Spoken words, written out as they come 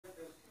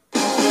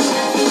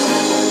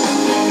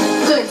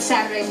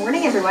Saturday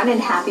morning, everyone,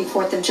 and happy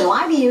 4th of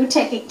July to you.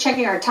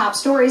 Checking our top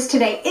stories.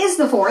 Today is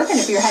the 4th, and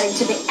if you're heading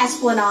to the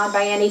Esplanade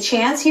by any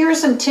chance, here are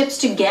some tips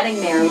to getting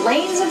there.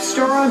 Lanes of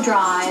Storrow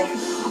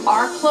Drive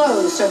are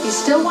closed, so if you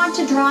still want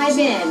to drive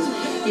in,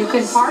 you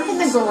can park in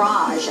the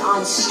garage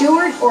on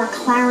Stewart or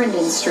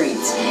Clarendon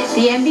Streets.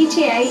 The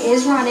MBTA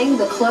is running.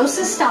 The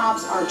closest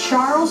stops are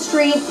Charles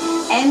Street,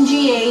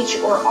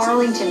 MGH, or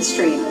Arlington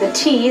Street. The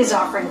T is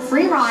offering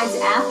free rides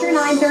after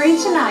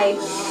 9:30 tonight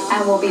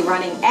and will be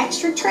running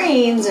extra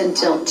trains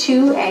until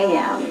 2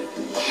 a.m.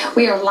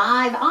 We are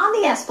live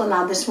on the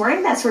Esplanade this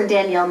morning. That's where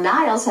Danielle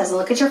Niles has a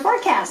look at your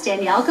forecast.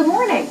 Danielle, good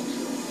morning.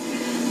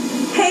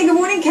 Hey, good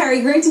morning,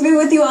 Carrie. Great to be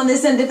with you on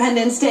this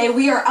Independence Day.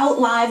 We are out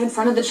live in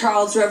front of the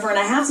Charles River, and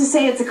I have to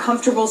say it's a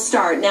comfortable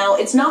start. Now,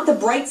 it's not the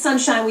bright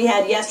sunshine we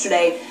had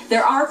yesterday.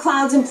 There are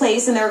clouds in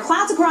place, and there are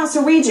clouds across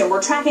the region.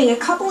 We're tracking a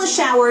couple of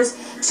showers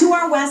to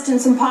our west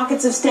and some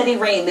pockets of steady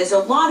rain. There's a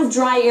lot of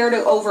dry air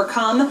to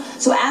overcome,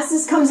 so as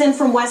this comes in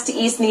from west to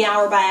east in the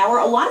hour by hour,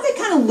 a lot of it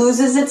kind of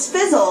loses its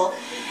fizzle.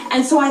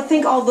 And so I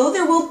think although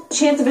there will be a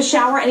chance of a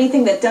shower,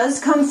 anything that does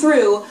come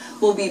through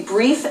will be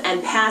brief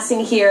and passing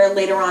here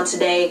later on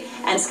today,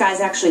 and skies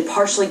actually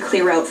partially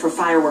clear out for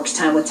fireworks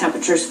time with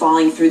temperatures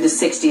falling through the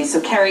 60s.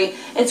 So, Carrie,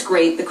 it's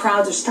great. The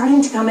crowds are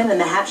starting to come in, and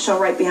the hat show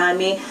right behind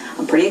me.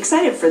 I'm pretty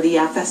excited for the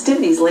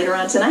festivities later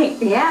on tonight.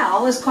 Yeah,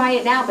 all is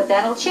quiet now, but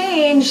that'll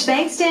change.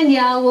 Thanks,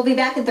 Danielle. We'll be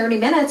back in 30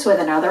 minutes with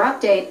another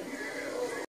update.